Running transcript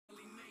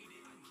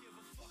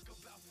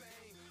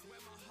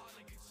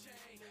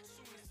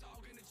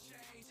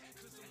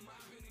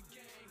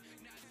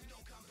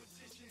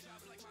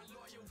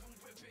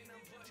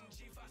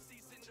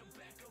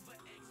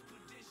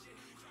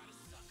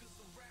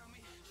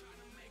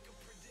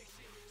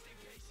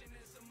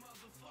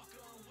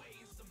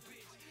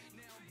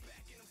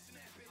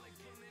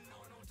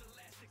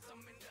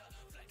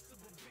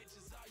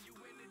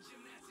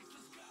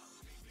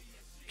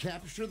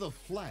Capture the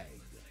flag.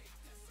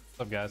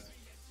 What's up, guys?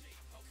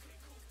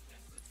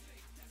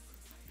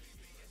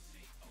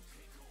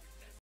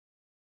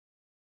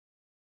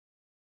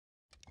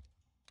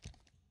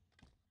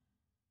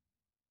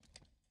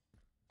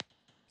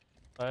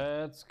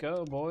 Let's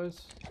go,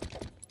 boys.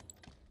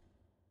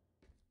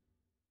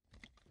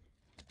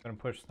 Gonna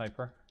push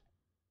sniper.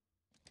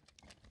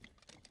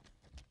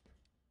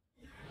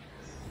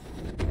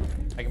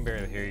 I can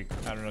barely hear you.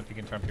 I don't know if you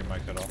can turn up your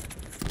mic at all.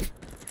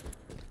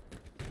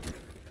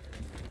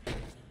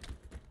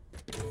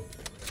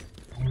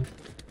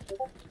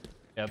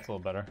 Yeah, it's a little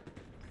better.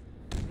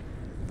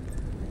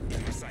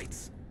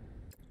 Sights.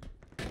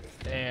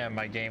 Damn,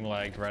 my game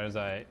lagged right as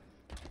I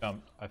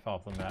jumped. I fell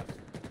off the map.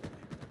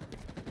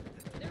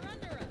 They're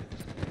under us.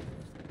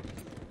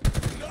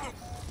 No!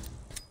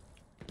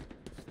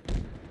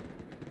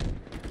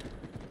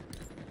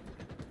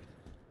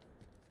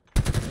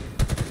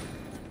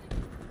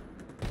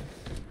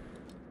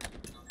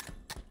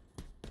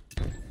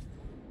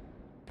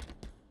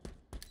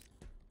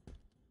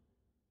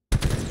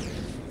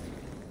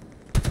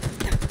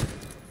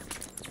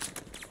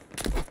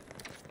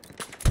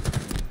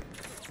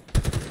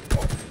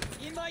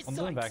 I'm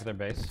in the back of their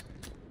base.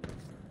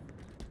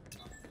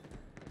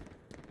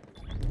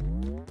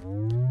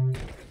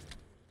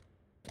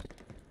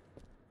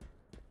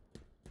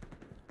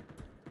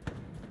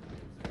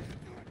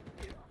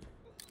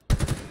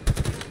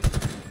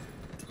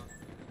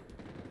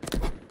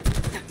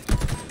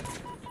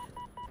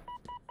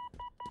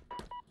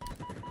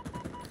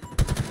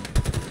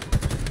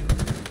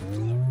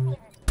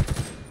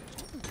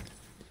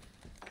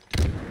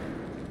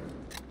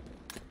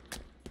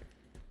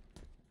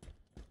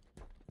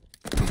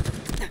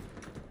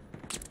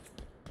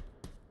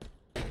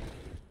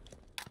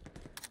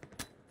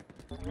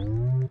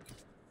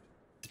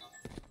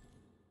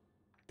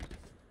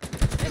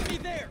 Enemy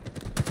there!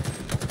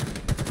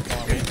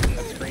 Oh, okay.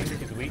 That screen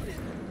is weak.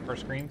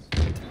 First screens.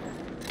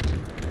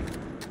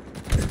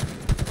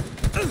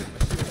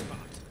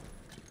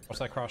 What's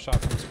that cross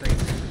shot from the screen?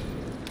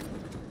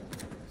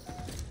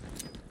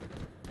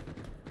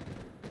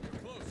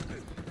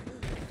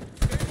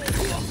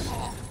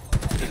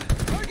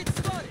 Target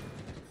spotted!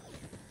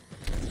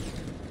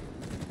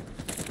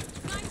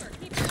 Sniper,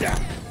 keep it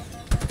down.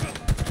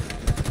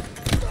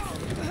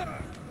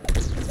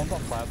 One's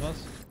on plasmas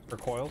or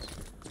coils.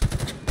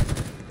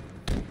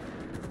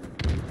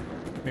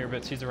 Mirror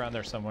bits, he's around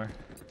there somewhere.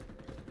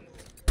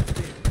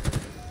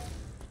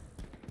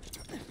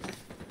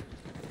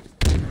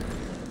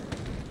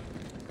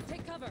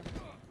 Take cover.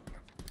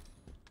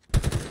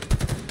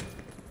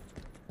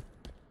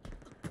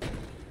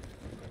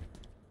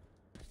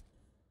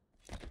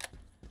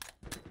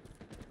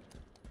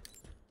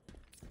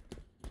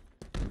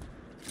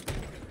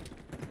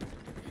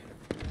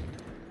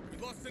 We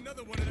lost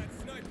another one of that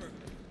sniper.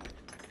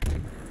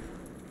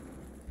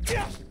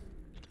 Yeah!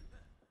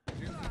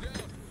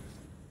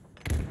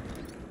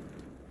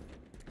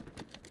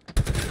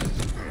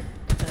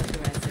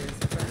 Aggressors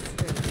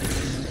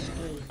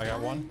frustrated. I got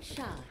one.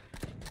 Shot.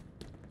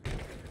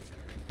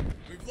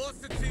 We've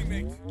lost a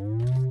teammate.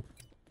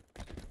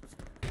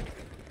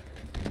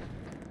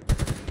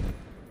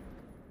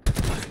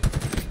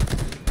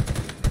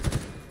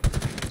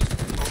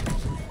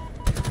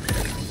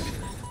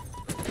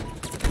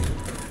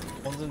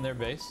 One's in their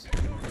base.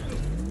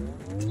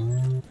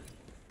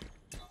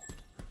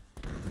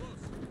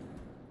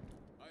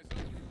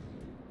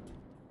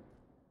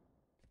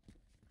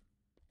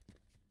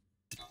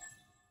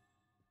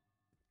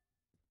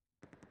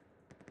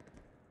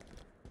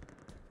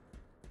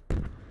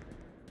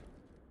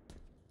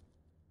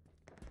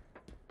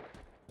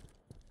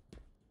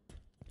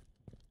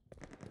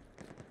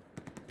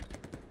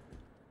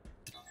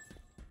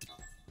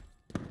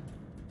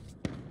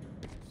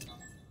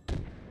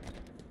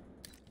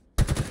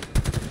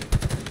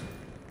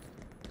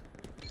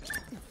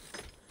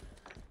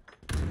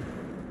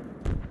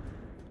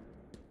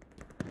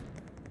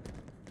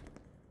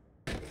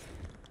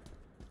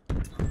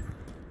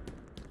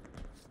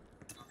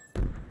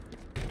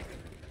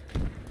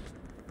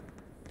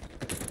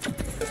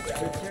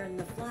 Return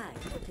the flag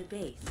to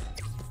base.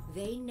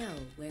 They know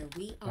where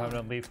we I have are.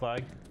 an lead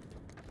flag.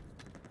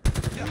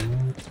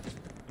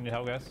 Need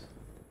help, guys?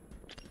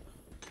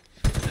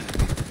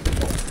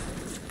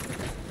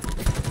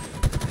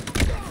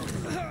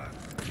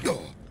 We're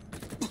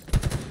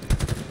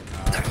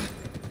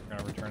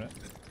gonna return it.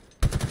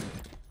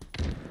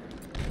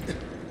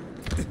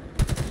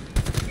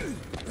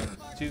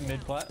 Two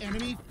mid plat.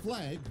 Enemy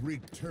flag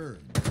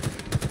returned.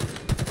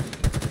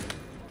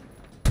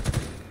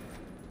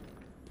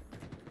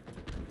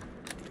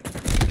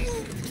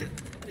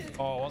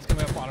 Oh, one's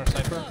coming up on our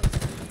sniper.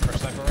 Our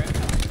sniper ramp.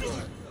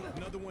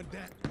 Another one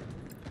dead.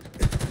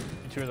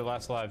 You two are the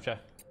last alive, Jeff.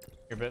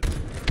 Your bit.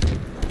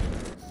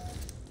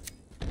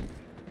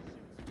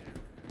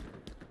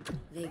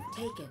 They've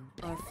taken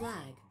our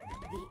flag.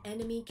 The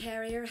enemy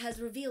carrier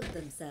has revealed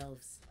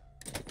themselves.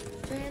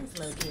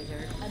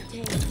 Translocator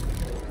obtained.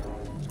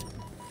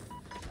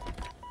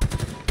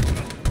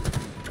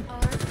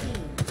 Our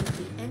team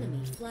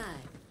enemy flag.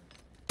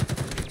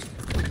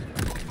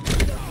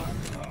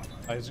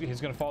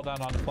 He's gonna fall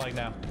down on the flag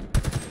now.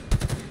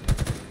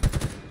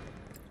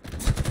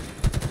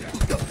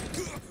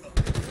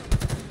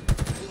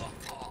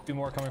 Two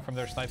more coming from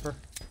their sniper.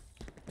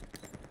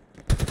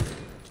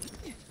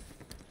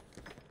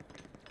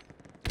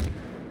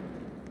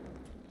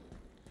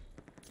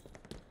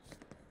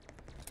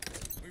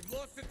 We've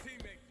lost a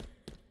teammate.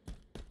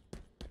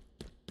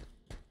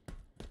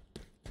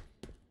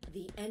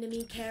 The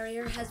enemy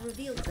carrier has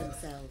revealed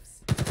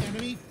themselves.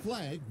 Enemy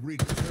flag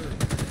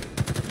returned.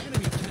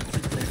 Enemy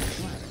captured the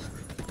flag.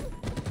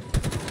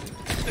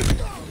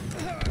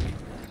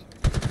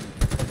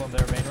 Up on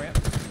their main ramp.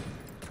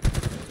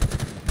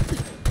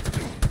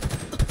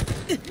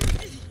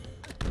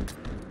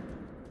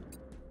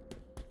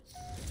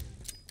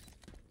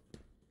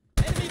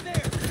 Enemy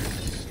there.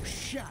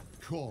 Shot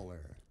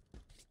caller.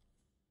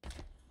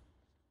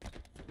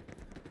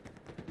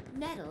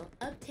 Medal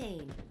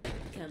obtained.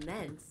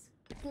 Commence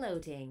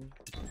floating.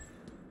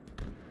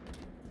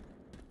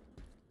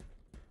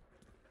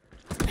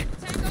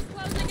 Tango's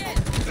closing in.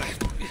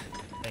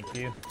 Thank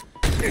you.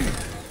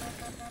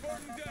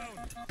 Spartan down.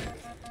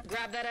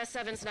 Grab that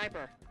S7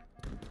 sniper.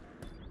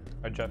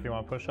 Alright, Jeff, you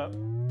want to push up?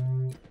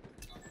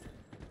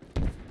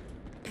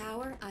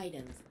 Power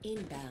items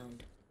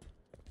inbound.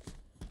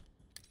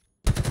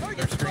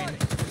 Target spotted.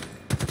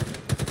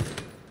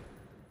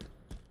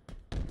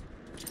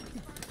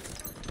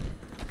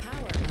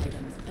 Power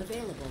items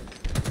available.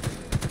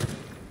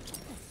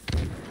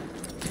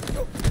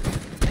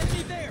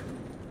 Enemy there.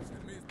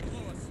 Enemy is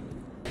below us.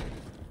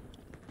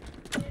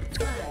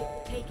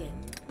 Flag taken.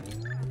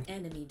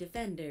 Enemy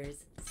defenders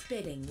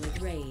spitting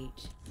with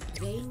rage.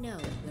 They know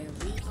where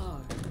we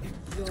are.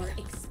 You're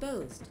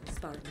exposed,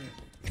 Spartan.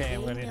 Okay,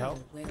 I'm They gonna need know help.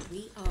 where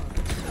we are.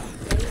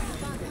 They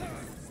spotted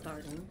us,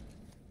 Spartan.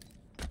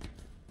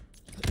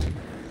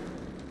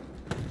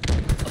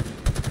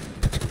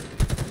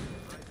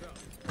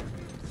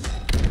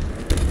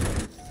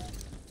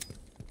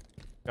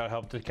 Gotta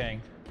help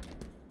decaying.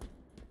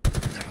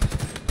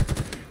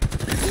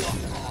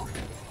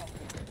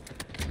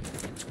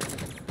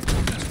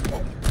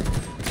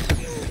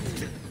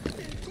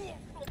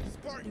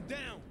 Spartan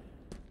down.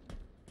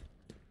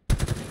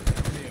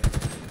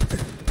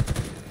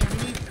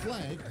 Enemy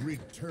flag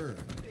returned.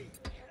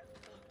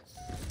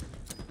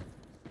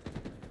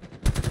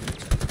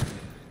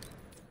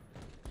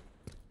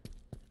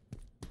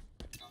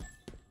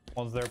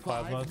 One's their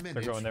 5 plasmas. They're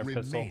minutes going their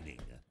pistol. remaining.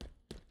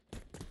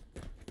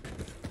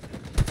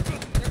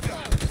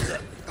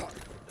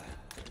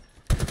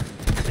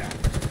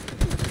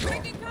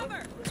 Taking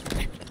cover.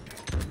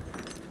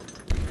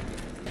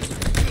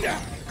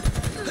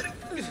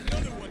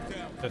 Another one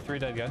down. They're 3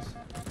 dead guys.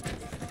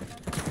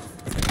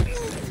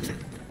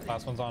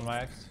 Last one's on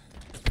max.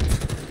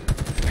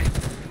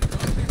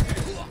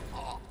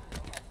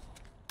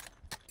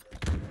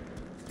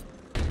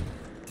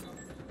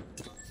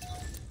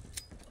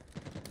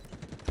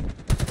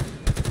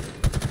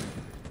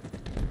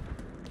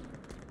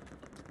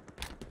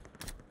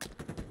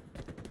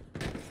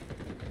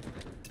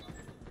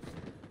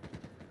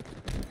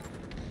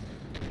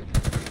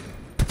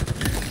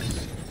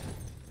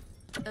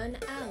 An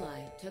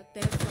ally took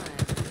their flag.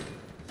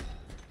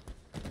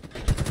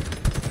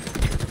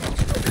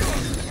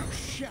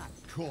 Shot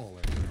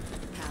caller.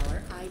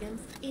 Power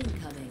items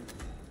incoming.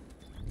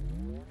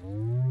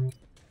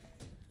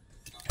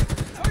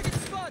 Target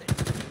spotted.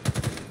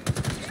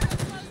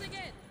 Tango's closing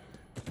in.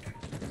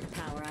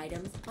 Power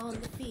items on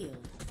the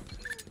field.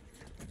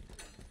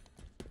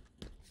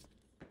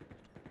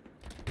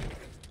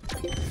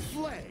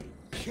 Flag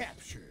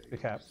captured. The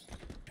cap.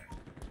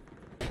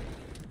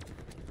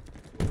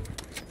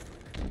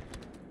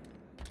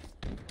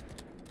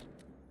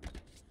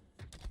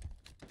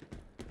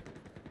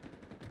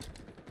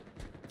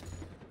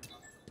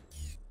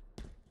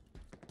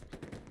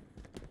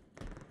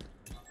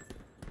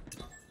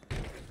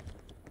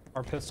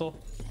 Our pistol.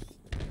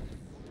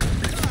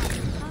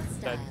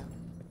 Hostile.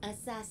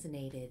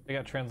 Assassinated. We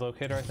got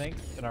translocator, I think,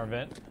 in our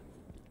vent.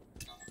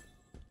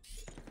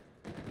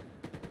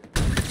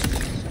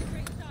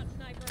 Great shot,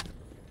 sniper.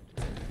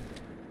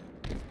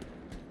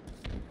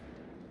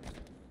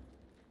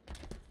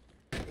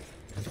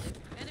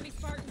 Enemy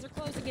Spartans are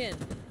closing in.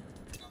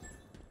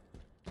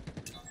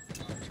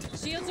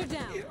 Shields are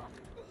down.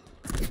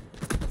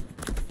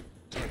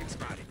 Target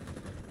spotted.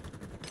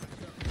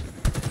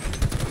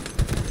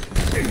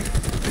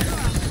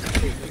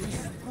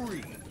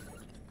 Free.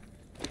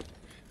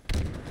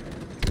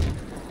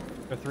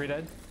 They're 3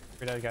 dead.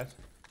 3 dead guys.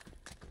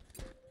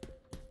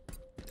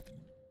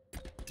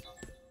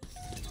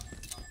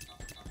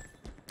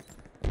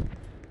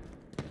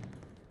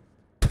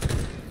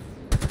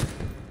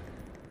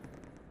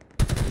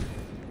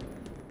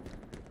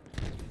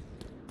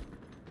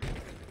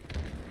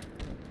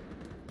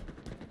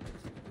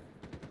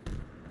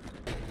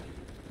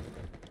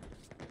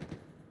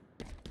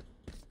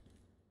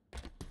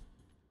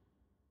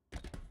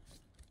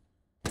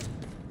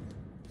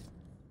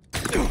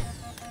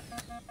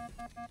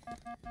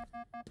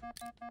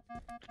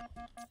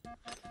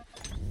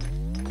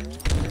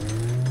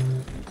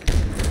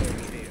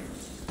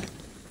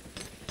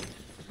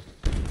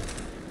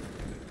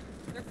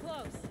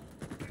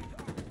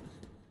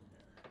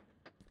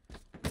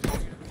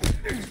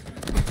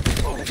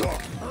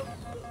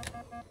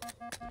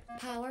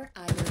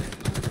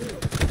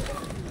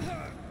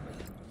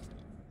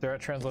 They're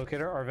at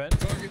translocator, our vent.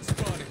 Target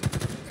spotted.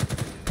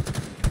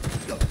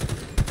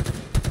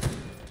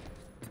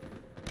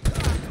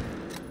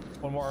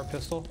 One more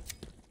pistol.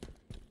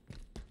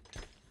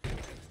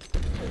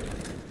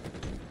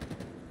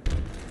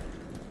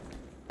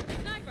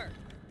 Sniper.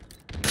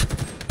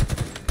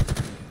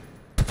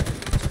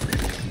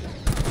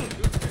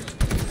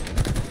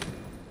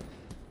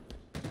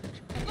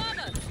 Above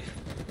us.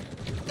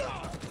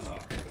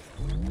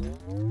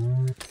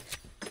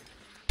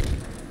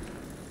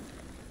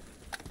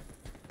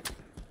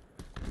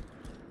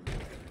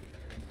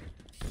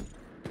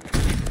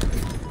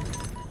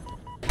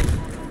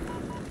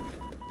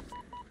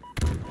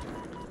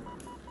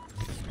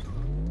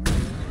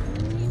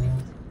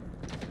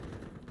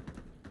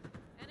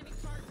 Enemy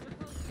Spartans are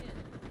closing in.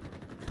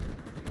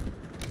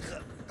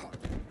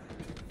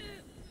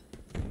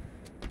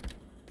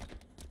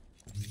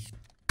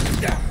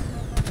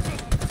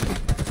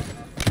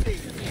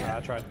 I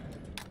tried.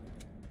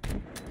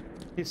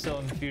 He's still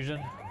in fusion.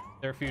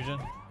 Their fusion.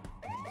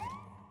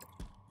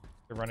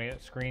 They're running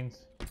at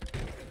screens. Up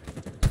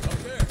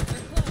there.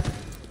 They're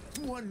close.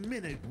 1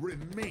 minute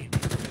remaining.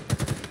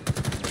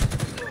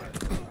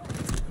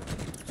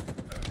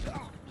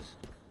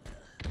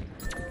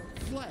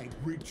 Flag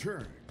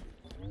returned.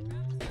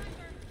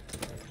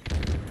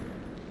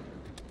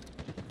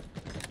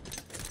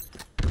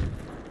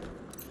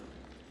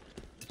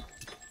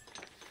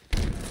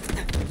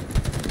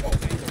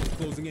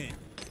 Closing in.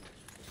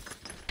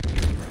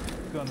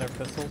 Go on their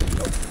pistol.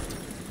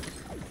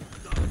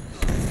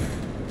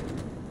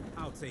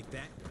 I'll take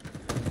that.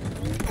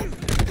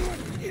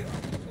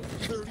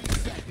 30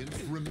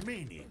 seconds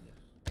remaining.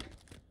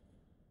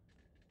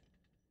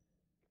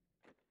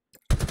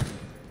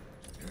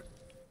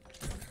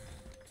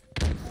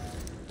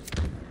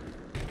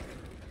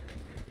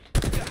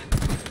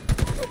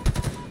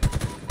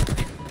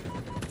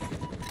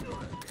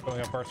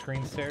 Going up our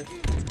screen stairs.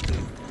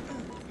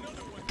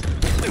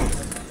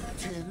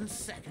 10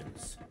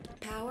 seconds.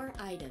 Power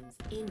items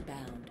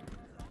inbound.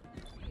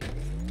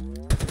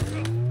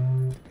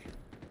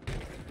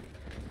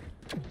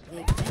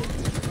 They've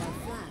taken our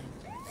flag.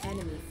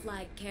 Enemy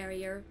flag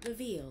carrier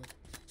revealed.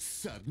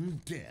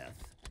 Sudden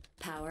death.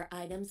 Power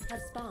items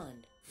have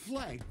spawned.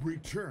 Flag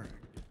returned.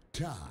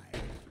 Tie.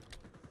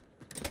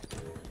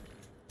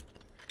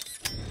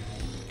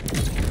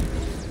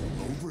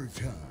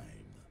 Overtime.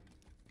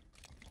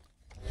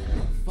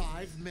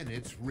 5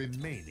 minutes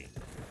remaining.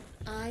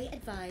 I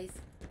advise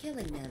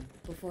killing them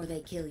before they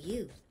kill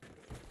you.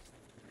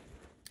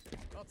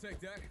 I'll take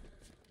that.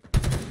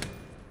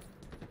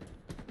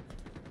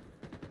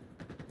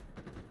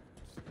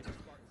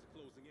 Spartans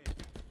closing in.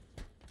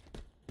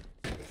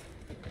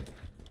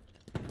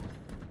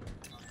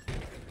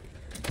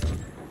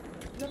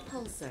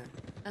 Repulsor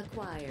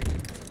acquired.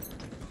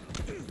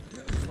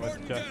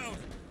 Spartan Jack. down.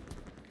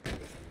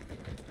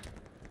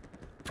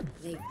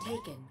 They've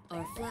taken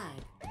our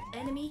flag.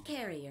 Enemy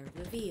carrier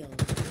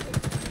revealed.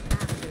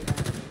 After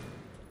them.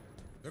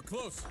 They're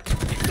close.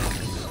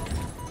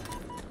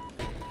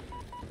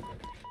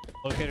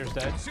 Locator's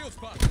dead. Shield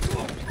spot.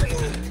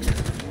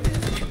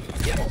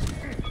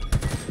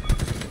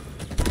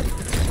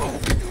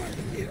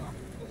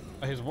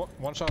 He's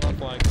one shot on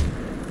flag.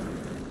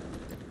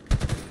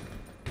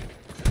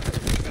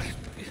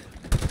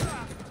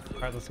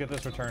 Alright, let's get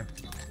this return.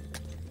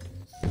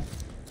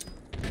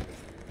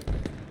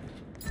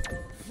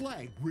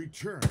 Flag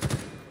returned.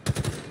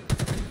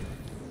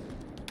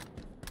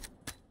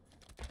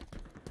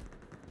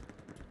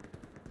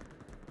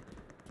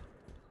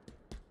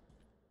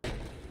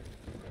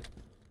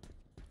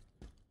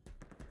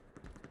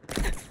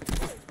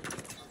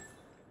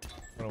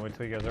 I'm gonna wait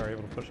till you guys are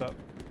able to push up.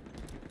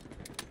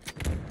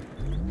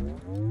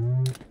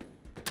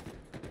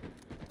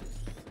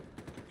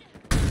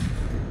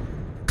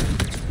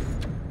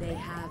 They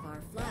have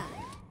our flag.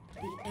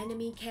 The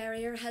enemy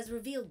carrier has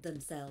revealed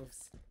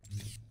themselves.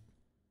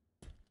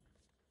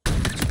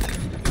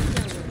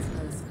 Nolan's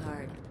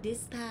postcard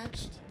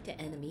dispatched to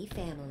enemy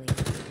family.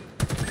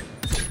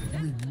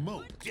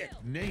 Remote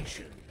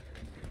detonation.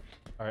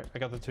 Alright, I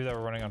got the two that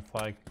were running on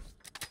flag.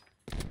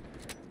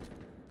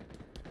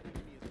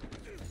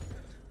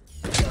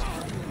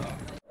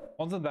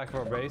 One's in the back of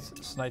our base,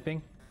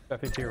 sniping.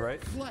 Effie to your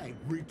right. Flag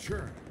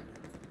returned.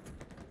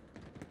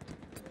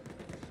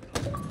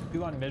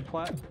 Two on mid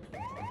plat.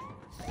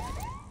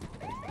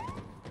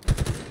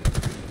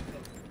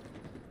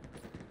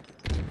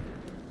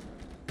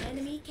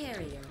 Enemy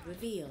carrier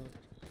revealed.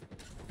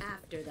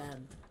 After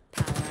them.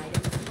 Power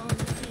items on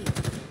the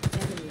field.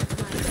 Enemy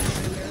flag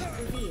carrier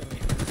revealed.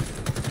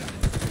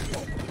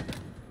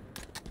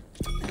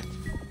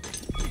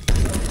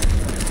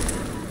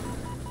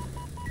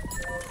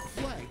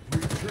 Flag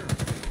returned.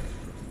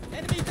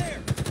 Enemy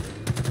there.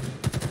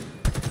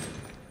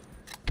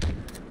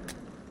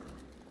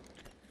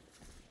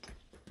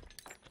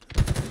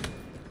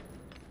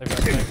 They've got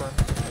a sniper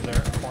in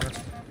their corner.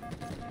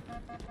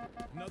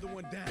 Another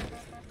one down.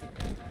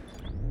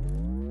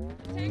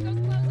 Tango's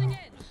closing in.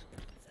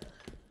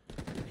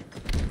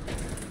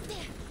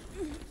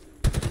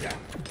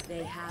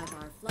 They have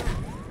our flag.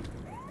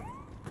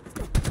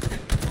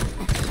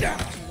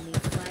 Enemy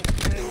flag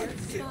carrier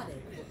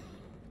spotted.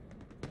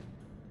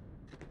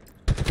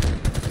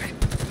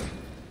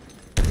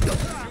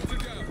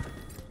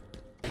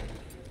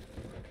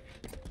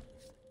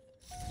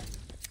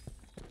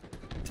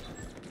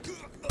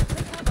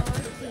 Our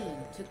team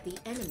took the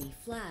enemy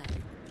flag.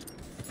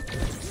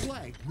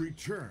 Flag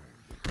returned.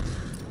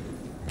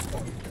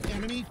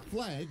 Enemy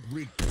flag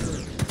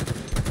returned.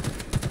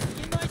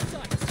 In my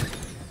sights.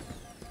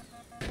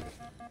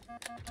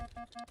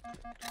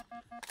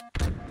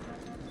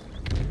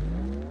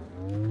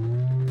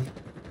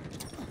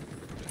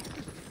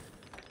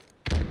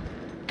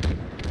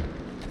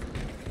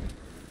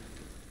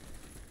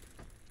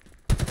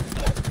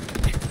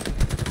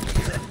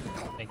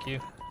 Thank you.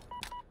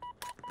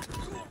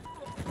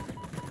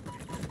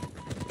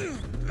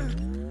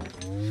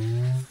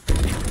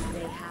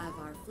 They have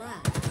our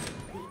flag.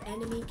 The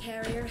enemy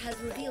carrier has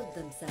revealed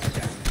themselves.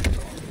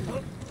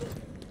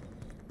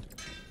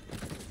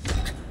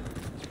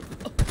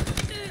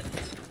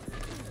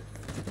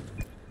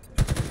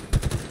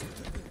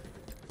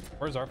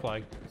 Where's our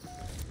flag?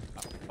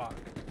 Oh, fuck.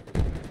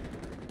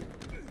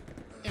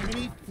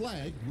 Enemy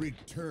flag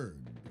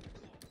returned.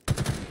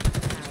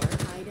 Our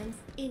items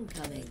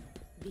incoming.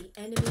 The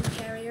enemy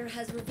carrier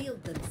has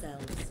revealed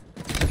themselves.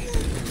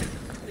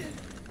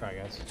 Alright,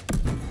 guys.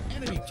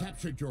 Enemy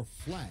captured your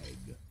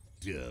flag.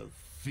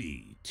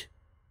 Defeat.